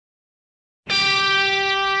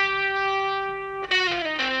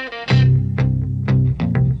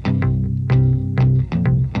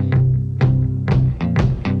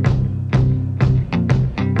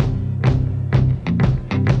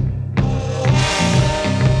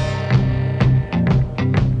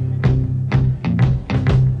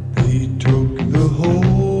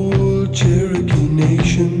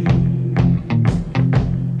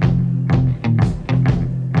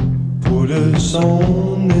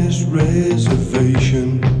this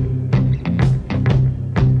reservation.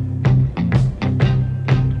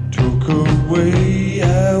 Took away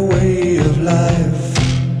our way of life.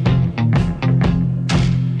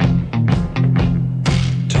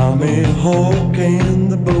 Tommy Hawk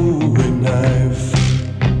and the Bowie knife.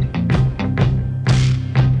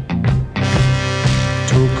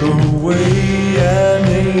 Took away our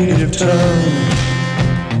native tongue.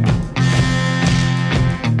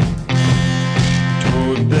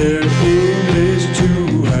 Taught their English to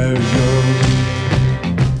our young.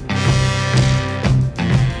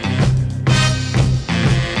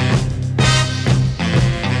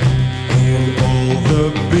 And all the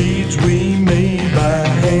beads we made by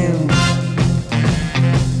hand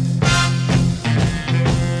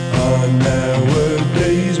are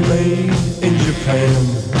nowadays made in Japan.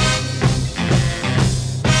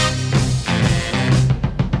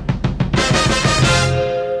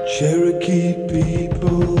 Cherokee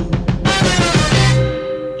people,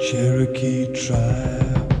 Cherokee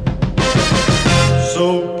tribe, so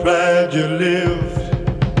proud you lived,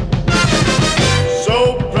 so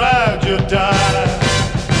proud you died.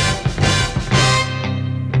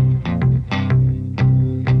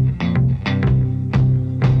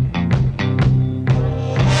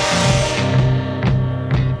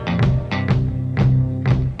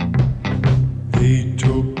 They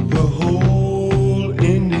took the whole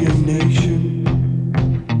Indian nation,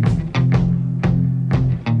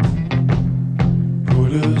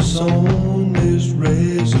 put us on this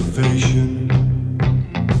reservation.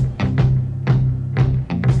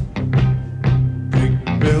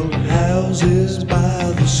 Brick-built houses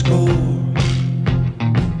by the score.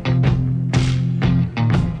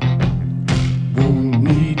 Won't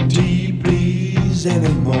need teepees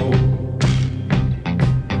anymore.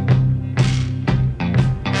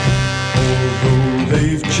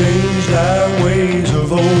 They've changed our ways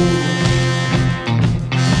of old.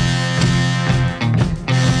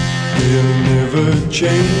 They'll never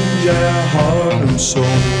change our heart and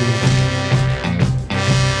soul.